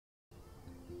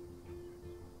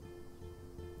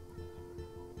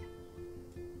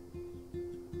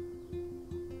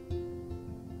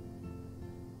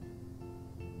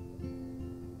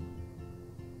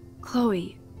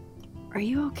Chloe, are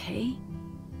you okay?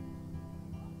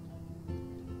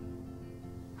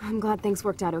 I'm glad things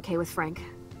worked out okay with Frank.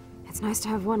 It's nice to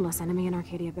have one less enemy in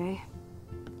Arcadia Bay.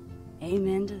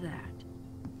 Amen to that.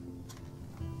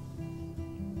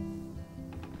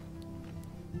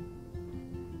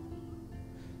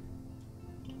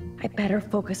 I better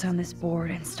focus on this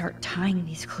board and start tying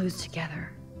these clues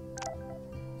together.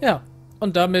 Ja,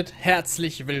 und damit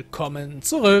herzlich willkommen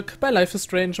zurück bei Life is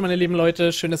Strange, meine lieben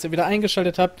Leute. Schön, dass ihr wieder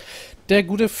eingeschaltet habt. Der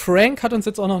gute Frank hat uns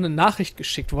jetzt auch noch eine Nachricht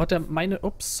geschickt. Wo hat er meine...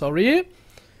 Ups, sorry.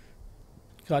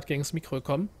 Gerade gegen das Mikro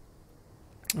gekommen.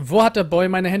 Wo hat der Boy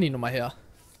meine Handynummer her?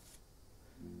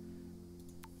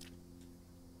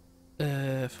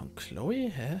 Von Chloe?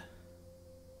 Hä?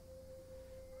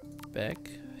 Back.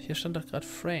 Hier stand doch gerade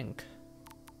Frank.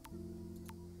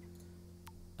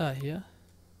 Ah, hier.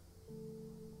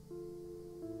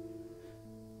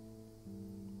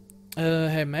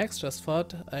 Hey Max, just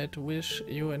thought I'd wish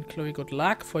you and Chloe good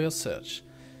luck for your search.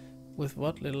 With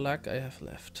what little luck I have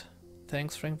left.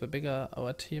 Thanks Frank, the bigger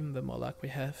our team, the more luck we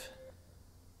have.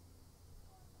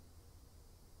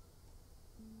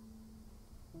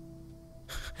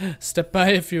 Step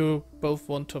by if you both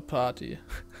want to party.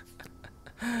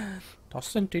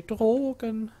 Das sind die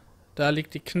Drogen. Da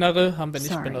liegt die Knarre, haben wir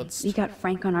nicht benutzt. We got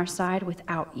Frank on our side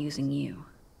without using you.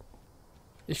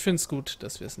 Ich find's gut,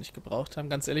 dass wir es nicht gebraucht haben,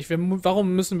 ganz ehrlich.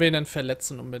 Warum müssen wir ihn denn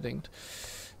verletzen unbedingt?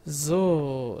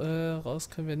 So, raus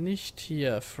können wir nicht.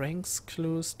 Hier, Franks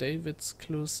Clues, Davids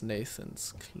Clues,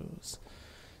 Nathans Clues.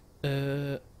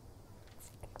 Wollen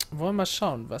wir mal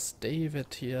schauen, was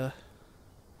David hier...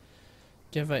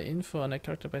 Give info on a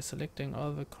character by selecting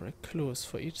all the correct clues.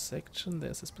 For each section,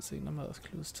 there's a specific number of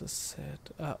clues to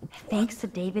set. Thanks to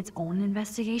David's own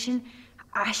investigation,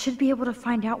 I should be able to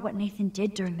find out what Nathan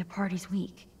did during the party's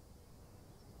week.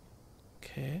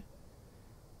 Okay.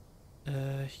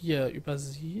 Hier, über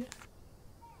sie.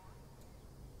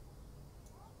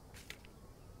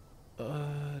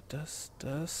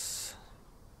 Das.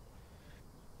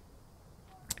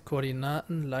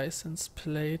 Koordinaten, License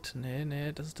Plate.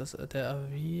 Nee, das ist der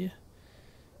AV.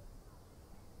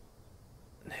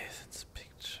 Nathan's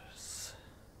Pictures.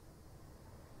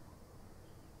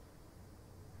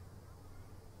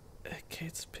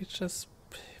 Kate's Pictures,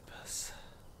 Papers.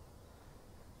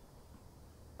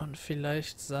 Und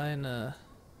vielleicht seine.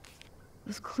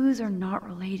 Those clues are not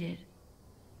related.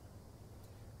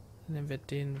 Dann nehmen wir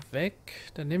den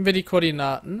weg. Dann nehmen wir die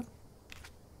Koordinaten.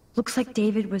 Looks like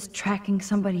David was tracking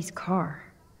somebody's car.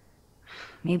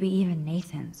 Maybe even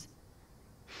Nathan's.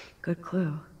 Good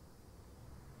clue.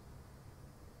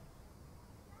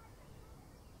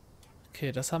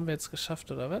 Okay, das haben wir jetzt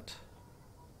geschafft, oder was?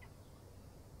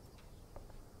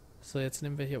 So, jetzt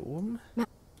nehmen wir hier oben.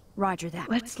 Roger that.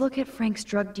 Let's look at Frank's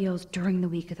drug deals during the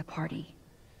week of the party.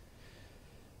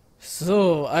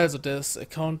 So, also das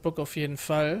Accountbook auf jeden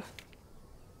Fall.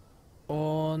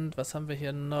 Und was haben wir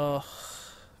hier noch?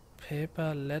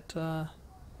 Paper, Letter,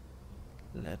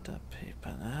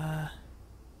 Paper. Ah.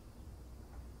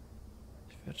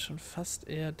 Ich würde schon fast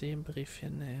eher den Brief hier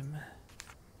nehmen.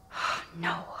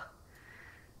 No.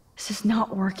 This is not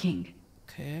working.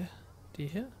 Okay, die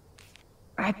hier?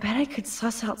 I bet I could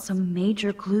suss out some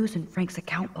major clues in Frank's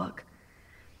account book.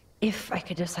 If I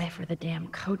could decipher the damn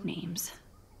code names.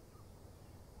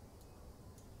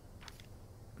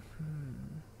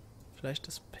 Vielleicht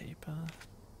das Paper.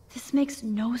 This makes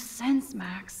no sense,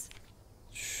 Max.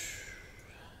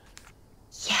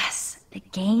 Yes, the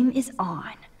game is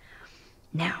on.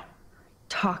 Now,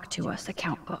 talk to us,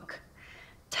 account book.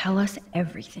 Tell us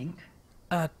everything.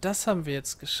 Ah, das haben wir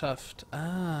jetzt geschafft.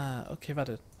 Ah, okay,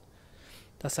 warte.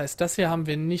 Das heißt, das hier haben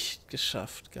wir nicht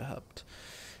geschafft gehabt.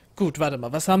 Gut, warte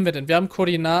mal, was haben wir denn? Wir haben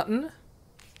Koordinaten.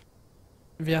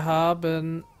 Wir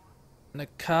haben eine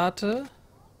Karte.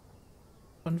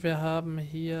 Und wir haben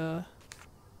hier...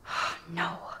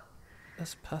 No.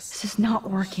 Das passt. This is not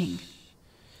working.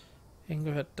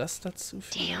 Gehört das dazu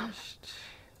vielleicht?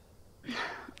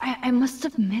 I must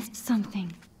have missed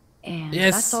something. And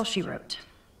yes. That's all she wrote.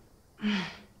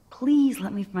 Please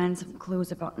let me find some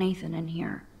clues about Nathan in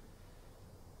here.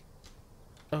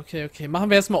 Okay. Machen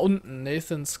wir erstmal unten.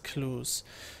 Nathans Clues.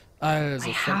 Also,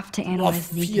 I have to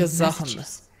analyze 4 Nathan's Sachen.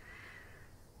 messages.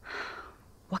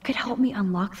 What could help me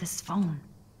unlock this phone?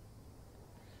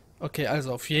 Okay,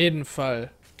 also auf jeden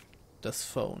Fall das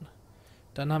Phone.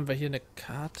 Dann haben wir hier eine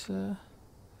Karte.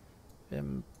 Wir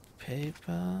haben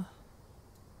Paper.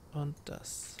 Und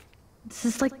das. This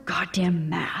is like goddamn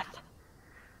math.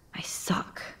 I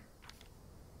suck.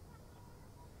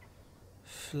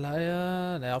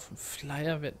 Flyer. Naja, auf dem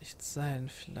Flyer wird nichts sein.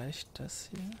 Vielleicht das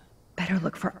hier. Better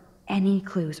look for any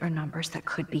clues or numbers that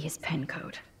could be his PIN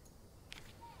code.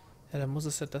 Ja, dann muss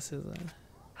es ja das hier sein.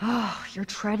 Oh, you're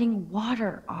treading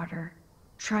water, Otter.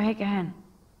 Try again.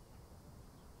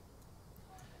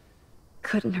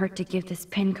 Couldn't hurt to give this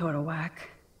PIN code a whack.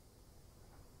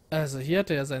 Also, hier hat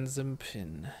er ja seinen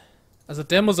SIM-Pin. Also,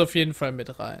 der muss auf jeden Fall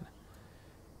mit rein.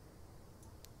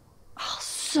 Oh,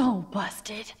 so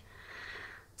busted.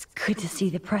 It's good to see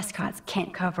the Prescotts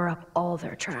can't cover up all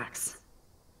their tracks.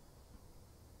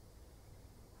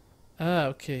 Ah,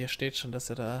 okay, hier steht schon, dass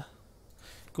er da...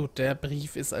 Gut, der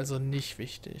Brief ist also nicht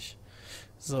wichtig.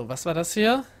 So, was war das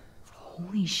hier?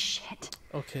 Holy shit.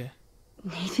 Okay.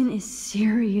 Nathan is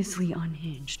seriously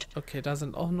unhinged. Okay, da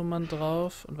sind auch Nummern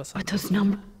drauf. Und was haben But those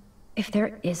numbers... If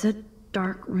there is a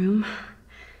dark room,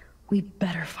 we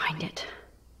better find it.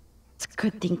 It's a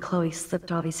good thing Chloe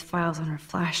slipped all these files on her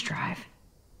flash drive.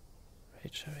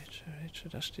 Rachel,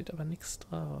 da steht aber nichts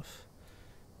drauf.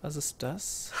 Was ist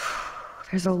das?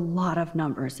 There's a lot of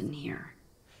numbers in here.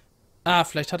 Ah,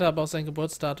 vielleicht hat er aber auch sein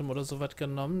Geburtsdatum oder sowas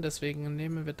genommen, deswegen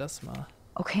nehmen wir das mal.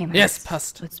 Okay, Max. Yes,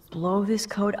 passt. Let's blow this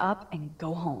code up and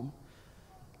go home.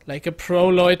 Like a Pro,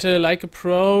 Leute, like a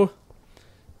Pro.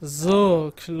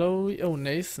 So, Chloe... Oh,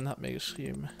 Nathan hat mir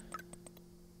geschrieben.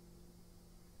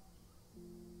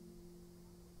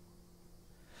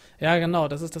 Ja, genau,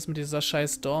 das ist das mit dieser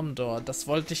scheiß Dorm dort. Das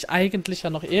wollte ich eigentlich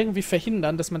ja noch irgendwie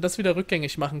verhindern, dass man das wieder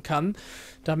rückgängig machen kann,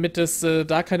 damit es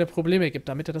da keine Probleme gibt,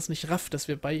 damit er das nicht rafft, dass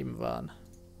wir bei ihm waren.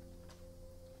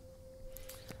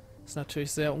 Ist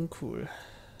natürlich sehr uncool.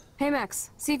 Hey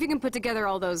Max, see if you can put together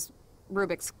all those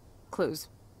Rubik's clues.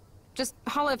 Just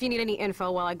holla if you need any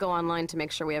info while I go online to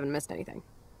make sure we haven't missed anything.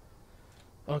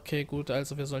 Okay, gut,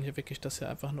 also wir sollen hier wirklich das hier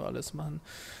einfach nur alles machen.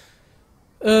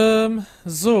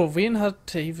 So, wen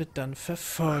hat David dann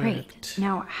verfolgt? Great.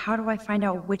 Now, how do I find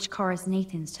out which car is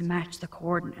Nathan's to match the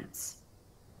coordinates?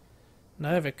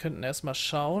 Naja, wir könnten erstmal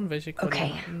schauen, welche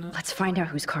Okay, Koordinaten... let's find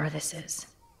out whose car this is.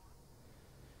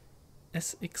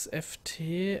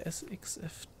 SXFT...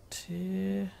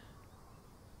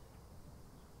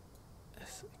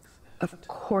 Of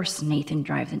course Nathan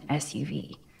drives an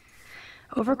SUV.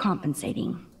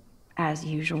 Overcompensating, as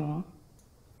usual.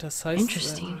 Das heißt...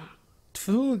 Interesting.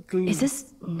 Is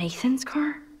this Nathan's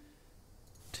car?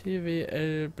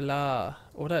 TWL bla.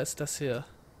 Oder ist das hier?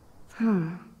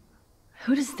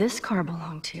 Who does this car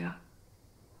belong to?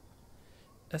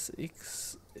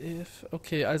 SXF...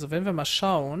 Okay, also wenn wir mal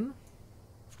schauen...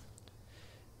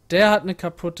 Der hat eine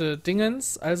kaputte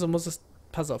Dingens, also muss es...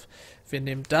 Pass auf. Wir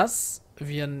nehmen das.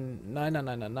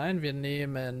 Nein. Wir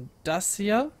nehmen das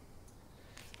hier.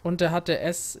 Und der hat der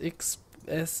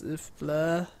SXF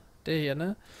bla... Der hier,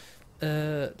 ne?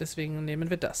 Deswegen nehmen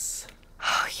wir das.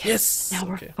 Oh, yes. Now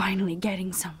Okay. we're finally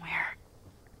getting somewhere.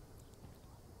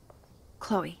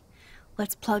 Chloe,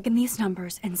 let's plug in these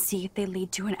numbers and see if they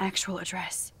lead to an actual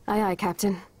address. Aye, aye,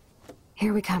 Captain.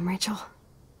 Here we come, Rachel.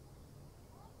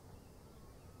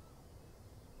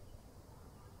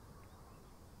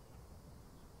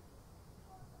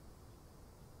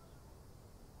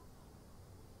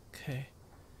 Okay.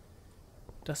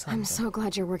 Das haben I'm wir. so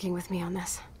glad you're working with me on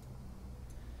this.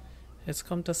 Jetzt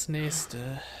kommt das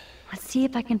nächste. Let's see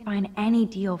if I can find any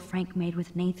deal Frank made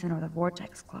with Nathan or the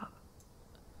Vortex Club.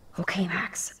 Okay,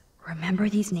 Max. Remember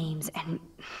these names and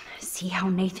see how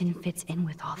Nathan fits in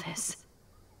with all this.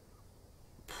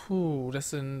 Puh,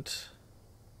 das sind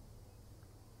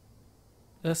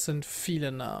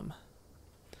viele Namen.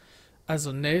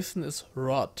 Also Nathan ist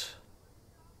Rod.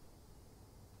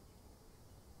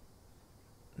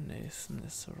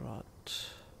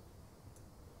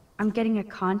 I'm getting a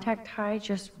contact high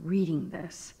just reading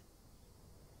this.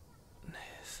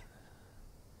 Nathan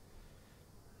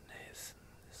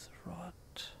ist Rod.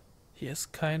 Hier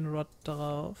ist kein Rod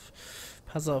drauf.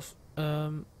 Pass auf.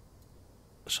 Schauen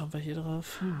wir hier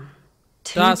drauf.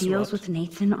 Two Das deals Rod. with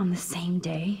Nathan on the same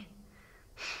day?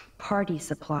 Party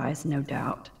supplies, no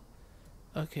doubt.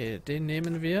 Okay, den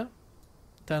nehmen wir.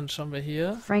 Dann schauen wir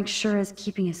hier. Frank sure is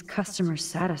keeping his customers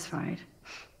satisfied.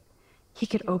 He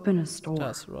could open a store.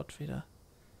 Da ist Rod wieder.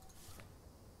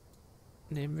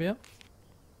 Nehmen wir.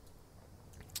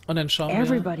 Und dann schauen wir.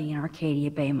 Everybody in Arcadia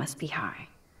Bay must be high.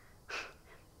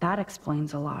 That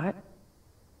explains a lot.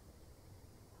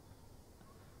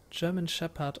 German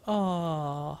Shepherd.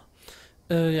 Oh.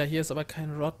 Ja, hier ist aber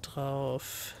kein Rod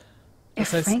drauf.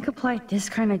 If Das heißt, Frank applied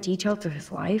this kind of detail to his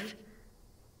life,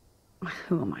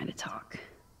 who am I to talk?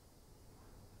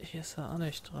 hier ist er auch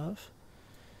nicht drauf.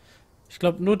 Ich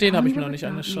glaube, nur den habe ich mir noch nicht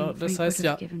angeschaut. Das heißt,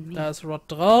 ja, da ist Rod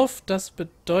drauf. Das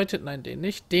bedeutet, nein, den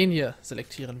nicht. Den hier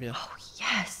selektieren wir. Oh,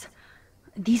 yes.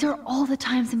 These are all the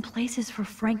times and places for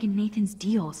Frank and Nathan's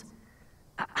deals.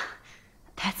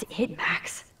 That's it,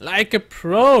 Max. Like a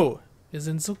Pro. Wir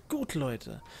sind so gut,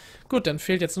 Leute. Gut, dann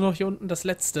fehlt jetzt nur noch hier unten das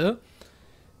letzte.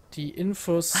 Die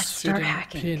Infos Let's für start den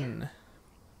hacking.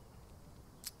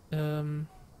 Pin.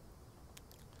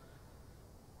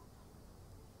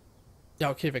 Ja,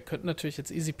 okay, wir könnten natürlich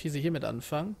jetzt easy peasy hiermit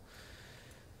anfangen.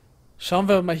 Schauen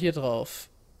wir mal hier drauf.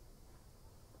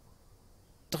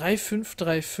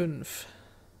 3535.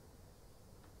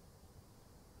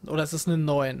 Oder ist es eine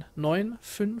 9?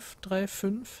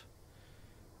 9535?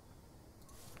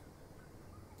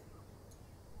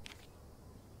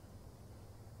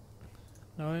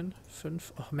 9,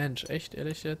 5. Ach Mensch, echt,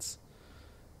 ehrlich jetzt?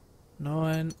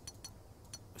 9,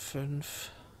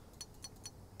 5,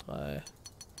 3,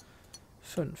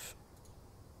 5.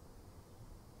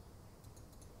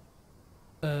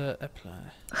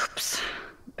 Apply. Oops.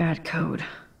 Bad code.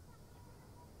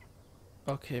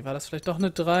 Okay, war das vielleicht doch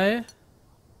eine 3?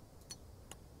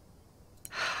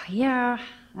 Yeah,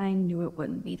 I knew it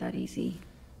wouldn't be that easy.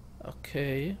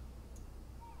 Okay.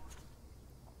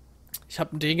 Ich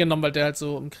habe den genommen, weil der halt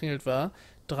so umkringelt war.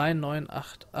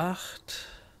 3988.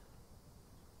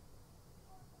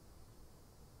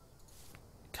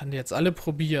 Kann die jetzt alle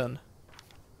probieren.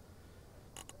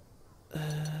 3,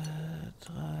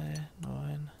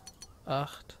 9,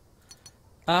 8,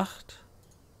 8.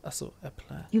 Achso,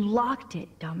 Apply. You locked it,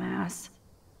 dumbass.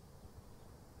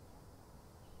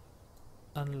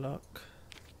 Unlock.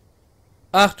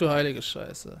 Ach du heilige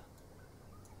Scheiße.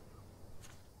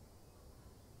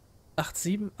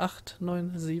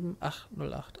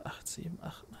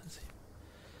 8789780887897.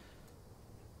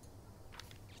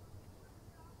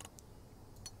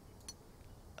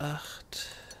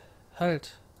 8.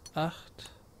 Halt.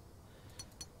 8.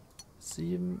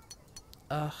 7.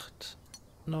 8.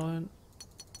 9.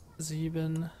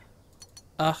 7.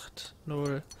 8.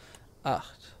 0.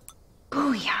 8.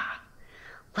 Booyah!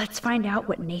 Let's find out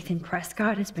what Nathan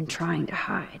Prescott has been trying to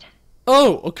hide.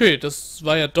 Oh, okay, das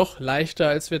war ja doch leichter,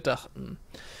 als wir dachten.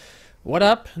 What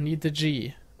up? Need the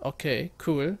G. Okay,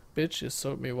 cool. Bitch, you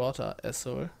sold me water,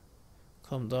 asshole.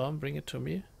 Calm down, bring it to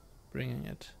me. Bringing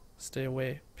it. Stay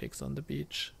away, pigs on the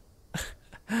beach.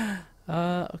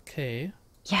 Okay.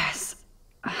 Yes.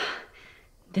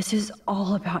 This is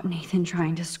all about Nathan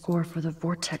trying to score for the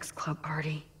Vortex Club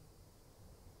party.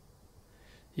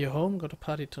 You home? Got a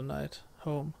party tonight.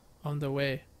 Home. On the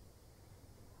way.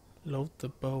 Load the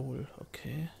bowl.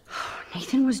 Okay.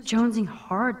 Nathan was jonesing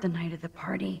hard the night of the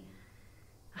party.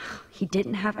 He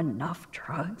didn't have enough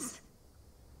drugs.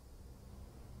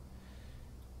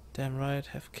 Damn right,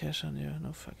 have cash on you.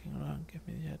 No fucking wrong. Give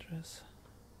me the address.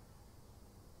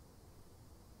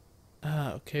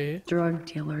 Ah, okay. Drug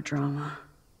dealer drama.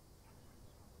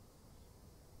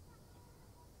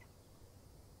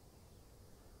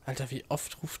 Alter, wie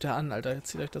oft ruft der an, Alter? Jetzt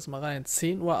zieht euch das mal rein.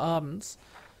 10 Uhr abends.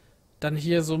 Dann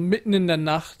hier so mitten in der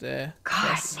Nacht, ey. God,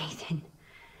 Krass. Nathan.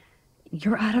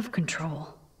 You're out of control.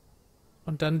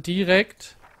 Und dann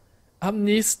direkt am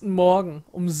nächsten Morgen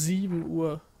um 7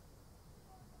 Uhr.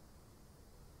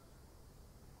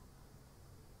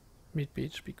 Meet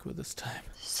Beach, be cool this time.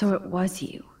 So it was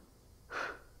you.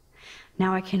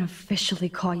 Now I can officially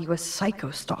call you a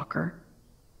psycho-stalker.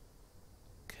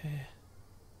 Okay.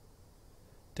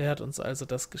 Der hat uns also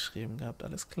das geschrieben gehabt,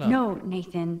 alles klar. No,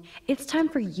 Nathan. It's time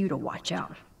for you to watch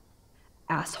out.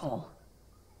 Asshole.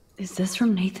 Is this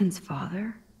from Nathan's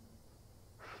father?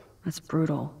 That's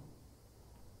brutal.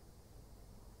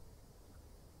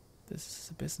 This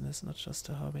is a business, not just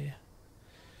a hobby.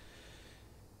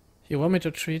 You want me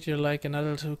to treat you like an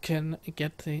adult who can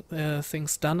get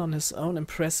things done on his own?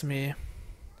 Impress me.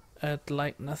 I'd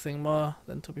like nothing more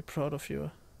than to be proud of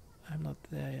you. I'm not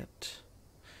there yet.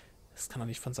 Das kann doch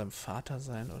nicht von seinem Vater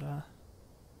sein, oder?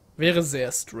 Wäre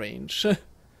sehr strange.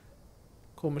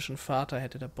 Komischen Vater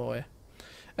hätte der Boy.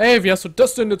 Ey, wie hast du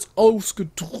das denn jetzt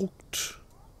ausgedruckt?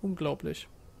 Unglaublich.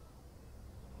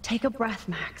 Take a breath,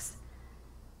 Max.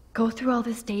 Go through all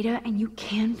this data and you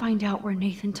can find out where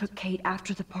Nathan took Kate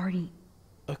after the party.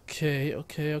 Okay.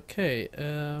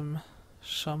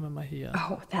 Schauen wir mal hier.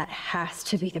 Oh, that has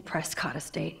to be the Prescott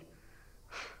estate.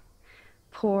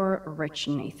 Poor rich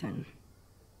Nathan.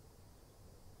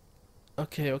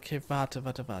 Okay, warte.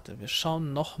 Wir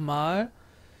schauen nochmal.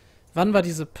 Wann war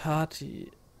diese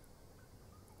Party?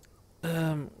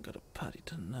 Got a party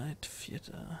tonight.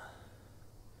 4.10.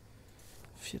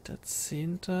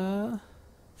 4.10.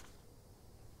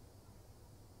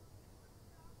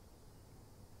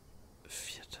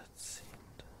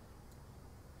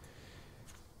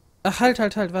 Ach, halt,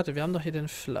 warte, wir haben doch hier den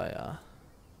Flyer.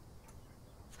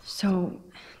 So,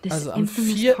 this Also am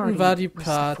infamous 4. party war die was the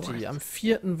Party. 4th. Am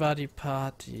 4. war die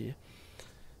Party.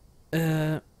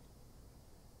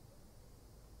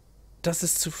 Das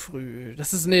ist zu früh.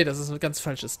 Nee, das ist ein ganz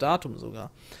falsches Datum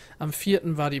sogar. Am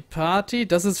 4. war die Party.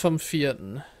 Das ist vom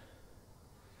 4.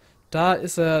 Da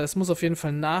ist er, es muss auf jeden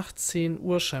Fall nach 10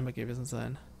 Uhr scheinbar gewesen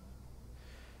sein.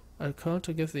 I'll call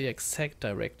to give the exact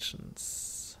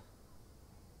directions.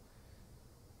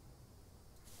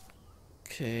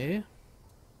 Okay.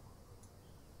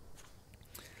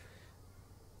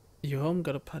 You home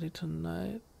got a party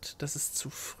tonight? Das ist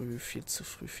zu früh, viel zu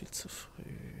früh, viel zu früh.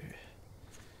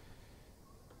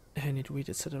 I need weed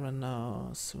etc. now.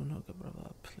 Sooner,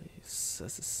 brother, please.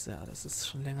 Das ist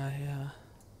schon länger her.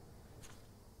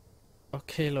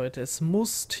 Okay, Leute, es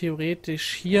muss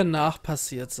theoretisch hier nach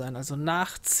passiert sein, also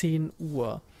nach 10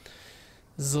 Uhr.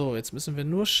 So, jetzt müssen wir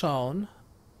nur schauen.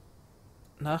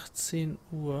 Nach 10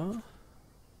 Uhr.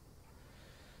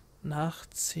 Nach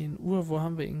 10 Uhr, wo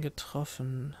haben wir ihn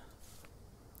getroffen?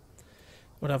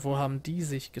 Oder wo haben die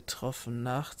sich getroffen?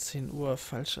 Nach 10 Uhr,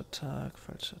 falscher Tag,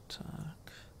 falscher Tag.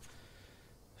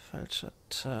 Falscher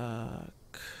Tag.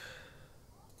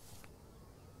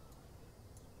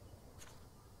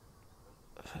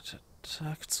 Falscher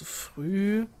Tag, zu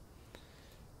früh.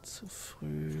 Zu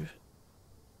früh.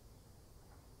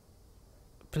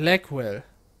 Blackwell.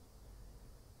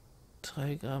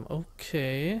 3 Gramm,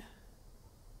 okay.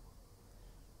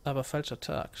 Aber falscher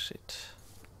Tag, shit.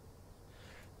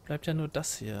 Bleibt ja nur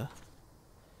das hier.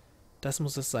 Das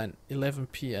muss es sein. 11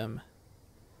 p.m.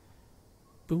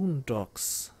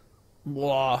 Boondocks.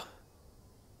 Boah.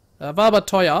 War aber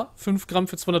teuer. 5 Gramm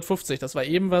für 250. Das war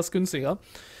eben was günstiger.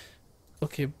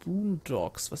 Okay,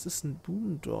 Boondocks. Was ist denn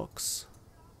Boondocks?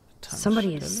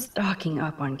 Somebody is stocking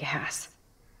up on gas.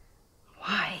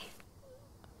 Why?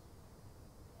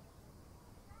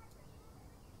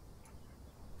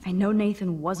 I know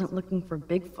Nathan wasn't looking for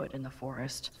Bigfoot in the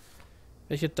forest.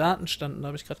 Welche Daten standen? Da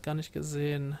habe ich gerade gar nicht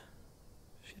gesehen.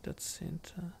 4.10.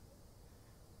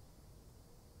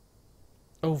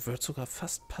 Oh, wird sogar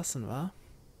fast passen, wa?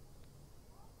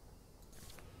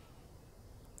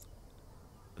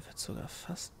 Wird sogar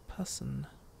fast passen.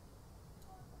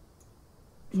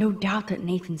 No doubt that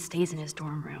Nathan stays in his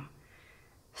dorm room.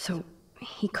 So,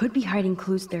 he could be hiding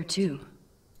clues there too.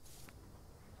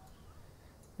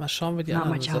 Mal schauen, wie die Not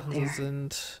anderen much out Sachen so there.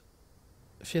 sind.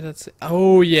 4.10.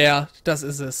 Oh yeah, das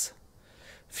ist es.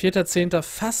 4.10.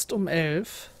 fast um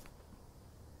 11.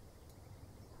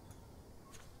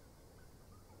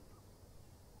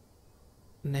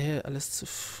 Nee, alles zu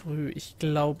früh. Ich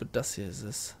glaube, das hier ist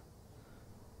es.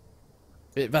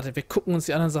 Warte, wir gucken uns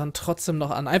die anderen Sachen trotzdem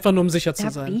noch an. Einfach nur, um sicher zu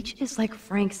That sein. beach is like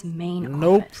Frank's main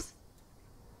Nope. office.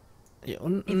 Hier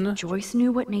unten. If Joyce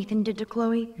knew what Nathan did to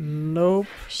Chloe, Nope.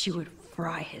 she would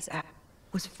fry his ass.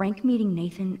 Was Frank meeting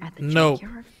Nathan at the Nope.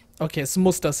 junkyard? Okay, es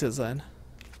muss das hier sein.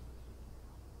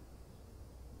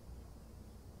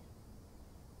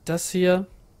 Das hier.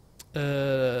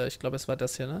 Ich glaube, es war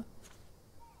das hier, ne?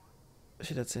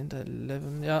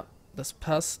 4.10.11. Ja, das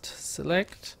passt.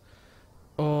 Select.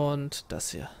 Und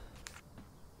das hier.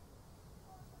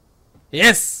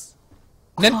 Yes!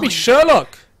 Nennt mich Sherlock!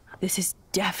 This is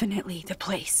definitely the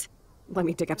place. Let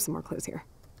me dig up some more clues here.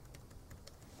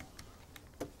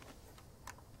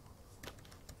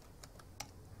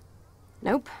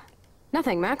 Nope.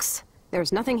 Nothing, Max.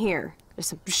 There's nothing here.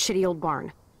 Just a shitty old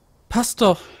barn. Passt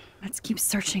doch. Let's keep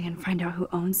searching and find out who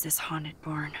owns this haunted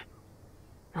barn.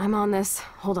 I'm on this.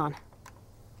 Hold on.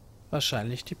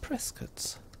 Wahrscheinlich die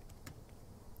Prescotts.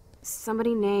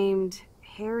 Somebody named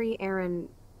Harry Aaron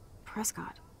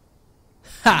Prescott.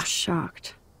 I'm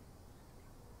shocked.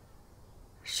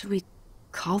 Should we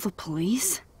call the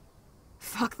police?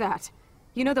 Fuck that.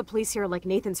 You know the police here are like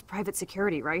Nathan's private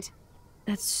security, right?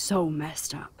 That's so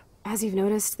messed up. As you've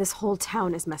noticed, this whole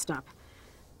town is messed up.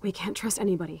 We can't trust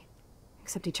anybody.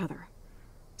 Except each other.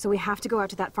 So we have to go out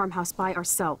to that farmhouse by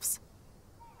ourselves.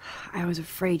 I was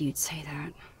afraid you'd say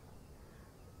that.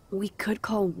 We could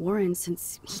call Warren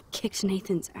since he kicked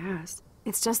Nathan's ass.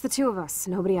 It's just the two of us,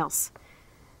 nobody else.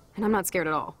 And I'm not scared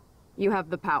at all. You have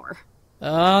the power.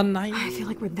 Ah, nein. I feel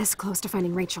like we're this close to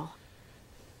finding Rachel.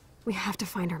 We have to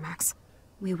find her, Max.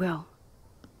 We will.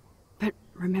 But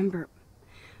remember,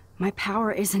 my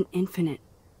power isn't infinite.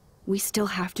 We still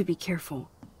have to be careful.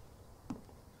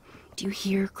 Do you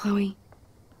hear, Chloe?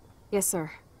 Yes,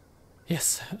 sir.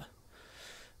 Yes.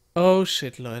 Oh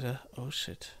shit, Leute. Oh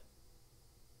shit.